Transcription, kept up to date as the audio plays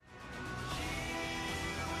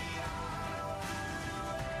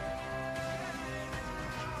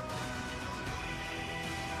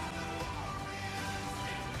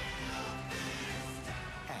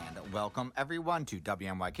Welcome, everyone, to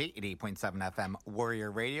WNYK 88.7 FM Warrior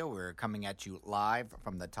Radio. We're coming at you live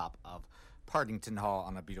from the top of Partington Hall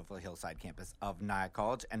on a beautiful hillside campus of Nyack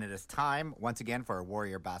College. And it is time, once again, for a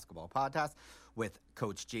Warrior Basketball Podcast with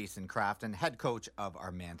Coach Jason Crafton, head coach of our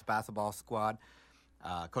men's basketball squad.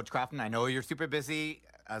 Coach Crafton, I know you're super busy.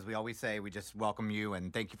 As we always say, we just welcome you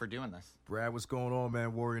and thank you for doing this. Brad, what's going on,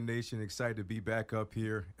 man? Warrior Nation, excited to be back up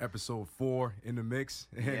here. Episode 4 in the mix.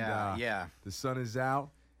 And, yeah. The sun is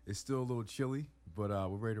out. It's still a little chilly, but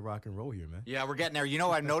we're ready to rock and roll here, man. Yeah, we're getting there. You know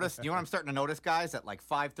what I've noticed? You know what I'm starting to notice, guys? At like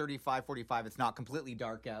 5:30, 5:45, it's not completely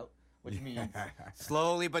dark out, which means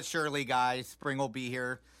slowly but surely, guys, spring will be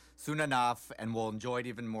here soon enough, and we'll enjoy it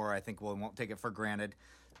even more. I think we won't take it for granted.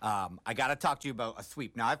 I got to talk to you about a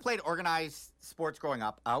sweep. Now, I've played organized sports growing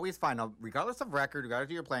up. I always find, regardless of record, regardless of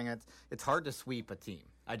who you're playing against, it's hard to sweep a team.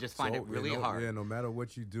 I just find it really hard. Yeah, no matter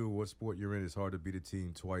what you do, what sport you're in, it's hard to beat a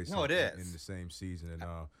team twice it is. in the same season. And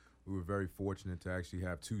we were very fortunate to actually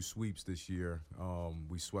have 2 sweeps this year.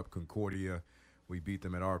 We swept Concordia. We beat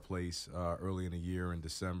them at our place early in the year in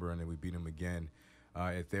December, and then we beat them again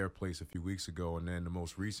at their place a few weeks ago. And then the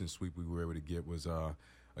most recent sweep we were able to get was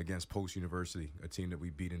against Post University, a team that we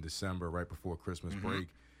beat in December right before Christmas break.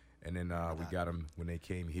 And then we got them when they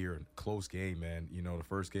came here. Close game, man. You know, the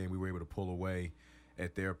first game we were able to pull away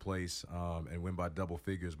at their place and win by double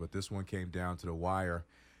figures. But this one came down to the wire.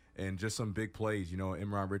 And just some big plays. You know,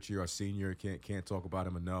 Imran Ritchie, our senior, can't talk about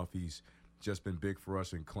him enough. He's just been big for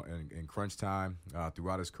us in crunch time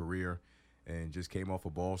throughout his career, and just came off a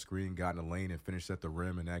ball screen, got in the lane, and finished at the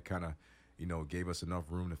rim. And that kind of, you know, gave us enough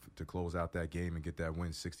room to close out that game and get that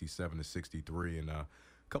win 67-63. And a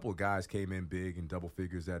couple of guys came in big in double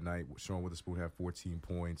figures that night. Sean Witherspoon had 14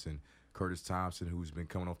 points, and Curtis Thompson, who's been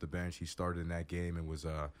coming off the bench, he started in that game and was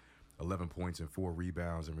 11 points and 4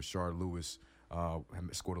 rebounds. And Rashard Lewis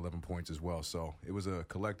scored 11 points as well. So it was a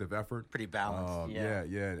collective effort. Pretty balanced. Yeah,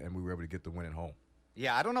 and we were able to get the win at home.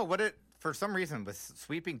 Yeah, I don't know what for some reason, with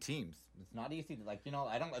sweeping teams, it's not easy to,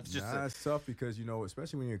 it's just... it's tough because, you know,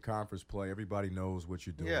 especially when you're in conference play, everybody knows what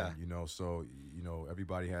you're doing, you know, so, you know,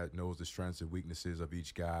 everybody knows the strengths and weaknesses of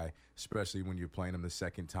each guy, especially when you're playing them the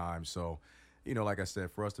second time. So, you know, like I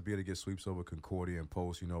said, for us to be able to get sweeps over Concordia and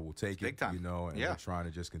Post, you know, we'll take it, you know, and we're trying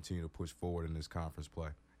to just continue to push forward in this conference play.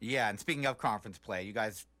 Yeah, and speaking of conference play, you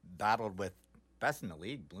guys battled with best in the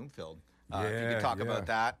league, Bloomfield. If you could talk about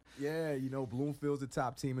that. Yeah, you know, Bloomfield's the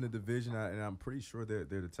top team in the division, and I'm pretty sure they're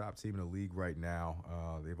the top team in the league right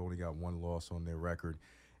now. They've only got 1 loss on their record,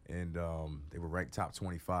 and they were ranked top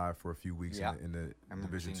 25 for a few weeks in the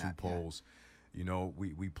Division II polls. Yeah. You know,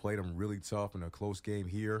 we played them really tough in a close game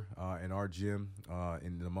here in our gym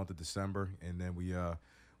in the month of December, and then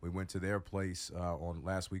we went to their place on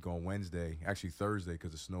last week on Wednesday, actually Thursday,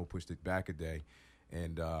 because the snow pushed it back a day.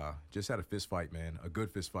 And just had a fist fight, man, a good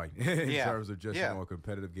fist fight in terms of just a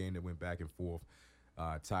competitive game that went back and forth,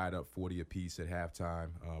 tied up 40 apiece at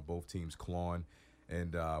halftime, both teams clawing,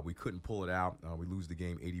 and we couldn't pull it out. We lose the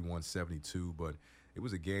game 81-72, but it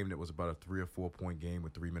was a game that was about a 3 or 4 point game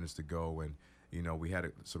with 3 minutes to go, and you know we had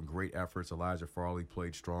some great efforts. Elijah Farley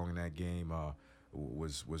played strong in that game.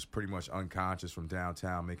 Was pretty much unconscious from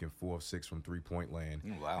downtown, making 4 of 6 from 3-point land.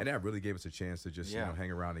 Wow. And that really gave us a chance to just you know,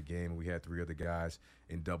 hang around the game. And we had 3 other guys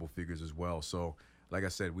in double figures as well. So, like I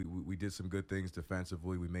said, we did some good things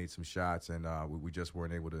defensively. We made some shots, and we just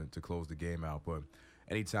weren't able to close the game out. But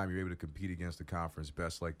anytime you're able to compete against the conference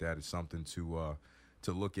best like that, it's something to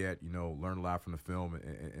look at, you know, learn a lot from the film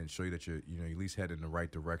and show you that you know, at least head in the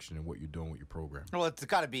right direction in what you're doing with your program. Well, it's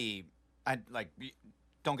got to be,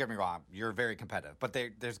 don't get me wrong, you're very competitive, but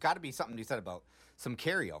there's got to be something you said about some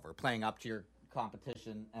carryover, playing up to your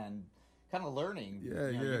competition and kind of learning.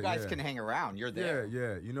 You guys can hang around. You're there.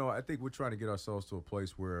 Yeah. You know, I think we're trying to get ourselves to a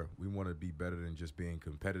place where we want to be better than just being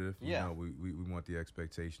competitive. You know, we want the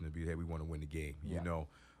expectation to be, hey, we want to win the game, you know.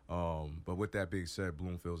 But with that being said,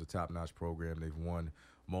 Bloomfield's a top-notch program. They've won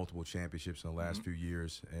multiple championships in the last few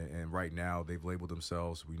years, and right now they've labeled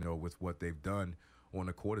themselves, we know, with what they've done on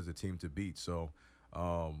the court as a team to beat. So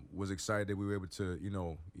was excited that we were able to, you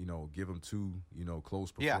know, give them 2, you know, close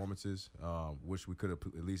performances. Wish we could have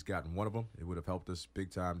at least gotten one of them. It would have helped us big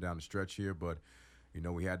time down the stretch here, but you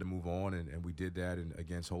know, we had to move on, and we did that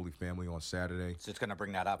against Holy Family on Saturday. So it's going to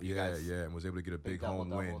bring that up, you guys. Yeah, and was able to get a big home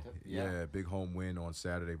win. Big home win on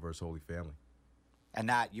Saturday versus Holy Family. And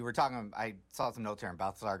that, you were talking, I saw some notes here, and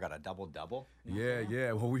Balthazar got a double-double.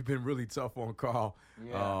 Yeah. Well, we've been really tough on Carl.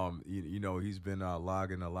 You know, he's been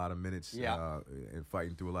logging a lot of minutes and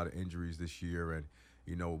fighting through a lot of injuries this year. And,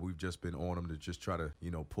 you know, we've just been on him to just try to,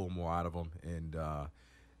 you know, pull more out of him. And,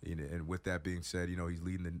 And with that being said, he's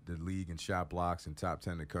leading the league in shot blocks and top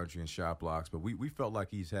 10 in the country in shot blocks. But we felt like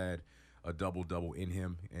he's had a double-double in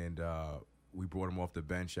him, and we brought him off the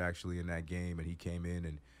bench actually in that game, and he came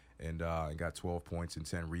in and got 12 points and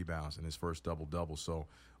 10 rebounds in his first double-double. So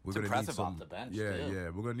we're going to need some off the bench. Yeah, too. yeah.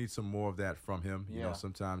 We're going to need some more of that from him. Yeah.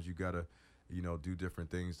 Sometimes you got to, do different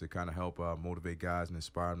things to kind of help motivate guys and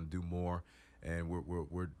inspire them to do more. And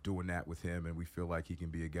we're doing that with him, and we feel like he can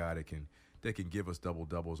be a guy that can give us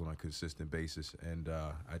double-doubles on a consistent basis. And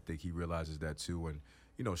I think he realizes that too. And,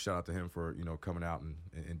 shout out to him for, coming out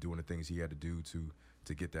and doing the things he had to do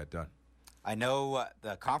to get that done. I know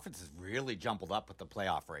the conference is really jumbled up with the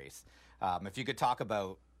playoff race. If you could talk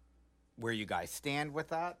about where you guys stand with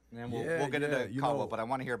that, and then we'll get into Caldwell, but I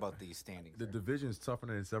want to hear about these standings. The division is tougher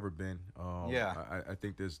than it's ever been. I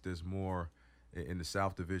think there's more in the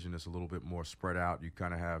South Division. It's a little bit more spread out. You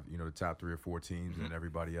kind of have the top 3 or 4 teams and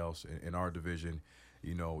everybody else. In our division,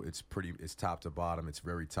 it's top to bottom. It's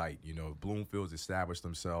very tight. Bloomfield's established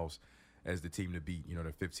themselves as the team to beat.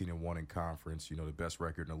 They're 15-1 in conference. The best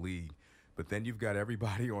record in the league. But then you've got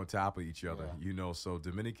everybody on top of each other. So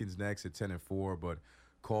Dominican's next at 10-4, but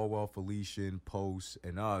Caldwell, Felician, Post,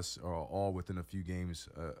 and us are all within a few games,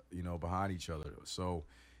 behind each other. So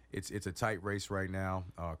it's a tight race right now.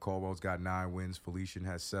 Caldwell's got 9 wins. Felician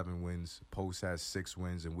has 7 wins. Post has 6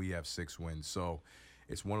 wins, and we have 6 wins. So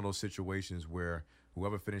it's one of those situations where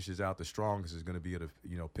whoever finishes out the strongest is going to be able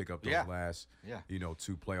to, pick up those last,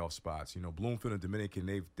 2 playoff spots. Bloomfield and Dominican,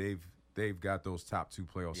 they've got those top 2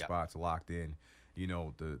 playoff spots locked in.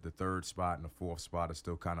 The third spot and the 4th spot is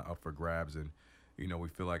still kind of up for grabs, and we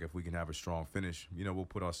feel like if we can have a strong finish, we'll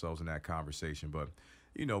put ourselves in that conversation. But,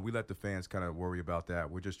 we let the fans kind of worry about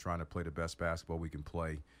that. We're just trying to play the best basketball we can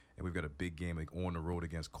play. And we've got a big game on the road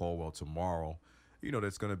against Caldwell tomorrow.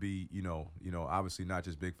 That's going to be, obviously not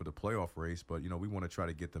just big for the playoff race, but, we want to try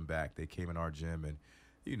to get them back. They came in our gym and,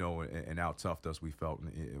 and out-toughed us, we felt,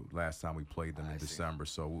 last time we played them in December.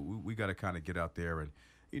 So we got to kind of get out there and,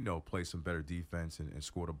 play some better defense and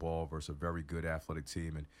score the ball versus a very good athletic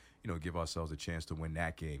team and, give ourselves a chance to win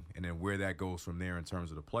that game. And then where that goes from there in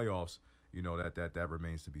terms of the playoffs, that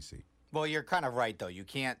remains to be seen. Well, you're kind of right, though. You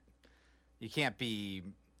can't be,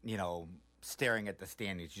 staring at the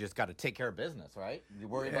standings. You just got to take care of business, right? You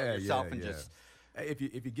worry about yourself and just. If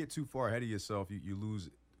you get too far ahead of yourself, you lose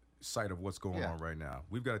sight of what's going on right now.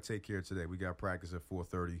 We've got to take care today. We got practice at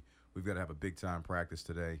 4:30. We've got to have a big time practice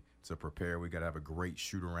today to prepare. We got to have a great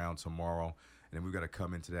shoot around tomorrow, and then we've got to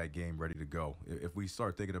come into that game ready to go. If we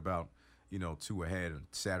start thinking about 2 ahead and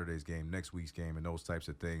Saturday's game, next week's game, and those types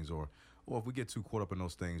of things, or if we get too caught up in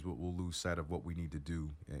those things, we'll lose sight of what we need to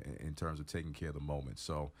do in terms of taking care of the moment.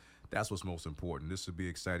 So that's what's most important. This will be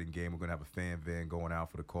an exciting game. We're going to have a fan van going out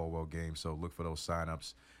for the Caldwell game, so look for those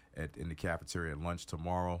sign-ups in the cafeteria at lunch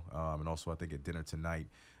tomorrow, and also I think at dinner tonight.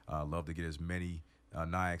 Love to get as many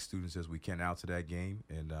Nyack students as we can out to that game,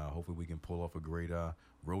 and hopefully we can pull off a great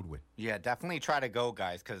road win. Yeah, definitely try to go,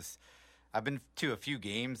 guys, because I've been to a few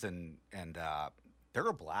games, and they're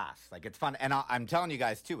a blast. Like, it's fun. And I'm telling you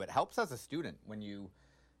guys, too, it helps as a student when you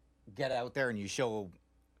get out there and you show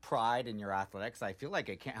pride in your athletics. I feel like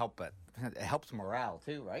it can't help but it helps morale,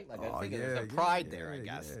 too, right? Like, I think there's a pride there, I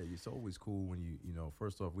guess. Yeah, it's always cool when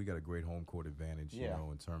first off, we got a great home court advantage,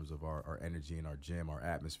 in terms of our energy in our gym, our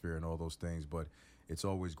atmosphere, and all those things. But it's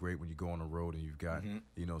always great when you go on the road and you've got,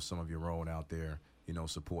 some of your own out there,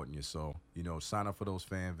 supporting you. So, sign up for those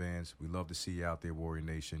fan vans. We love to see you out there, Warrior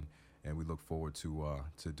Nation. And we look forward to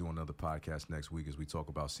doing another podcast next week as we talk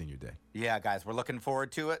about Senior Day. Yeah, guys, we're looking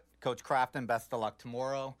forward to it. Coach Crafton, best of luck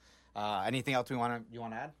tomorrow. Anything else you want to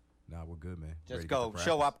add? Nah, we're good, man. Just go.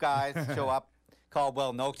 Show up, guys. Show up.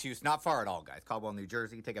 Caldwell, no excuse. Not far at all, guys. Caldwell, New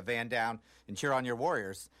Jersey. Take a van down and cheer on your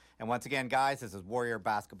Warriors. And once again, guys, this is Warrior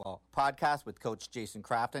Basketball Podcast with Coach Jason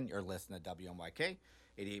Crafton. You're listening to WNYK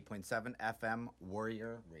 88.7 FM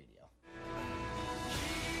Warrior Radio.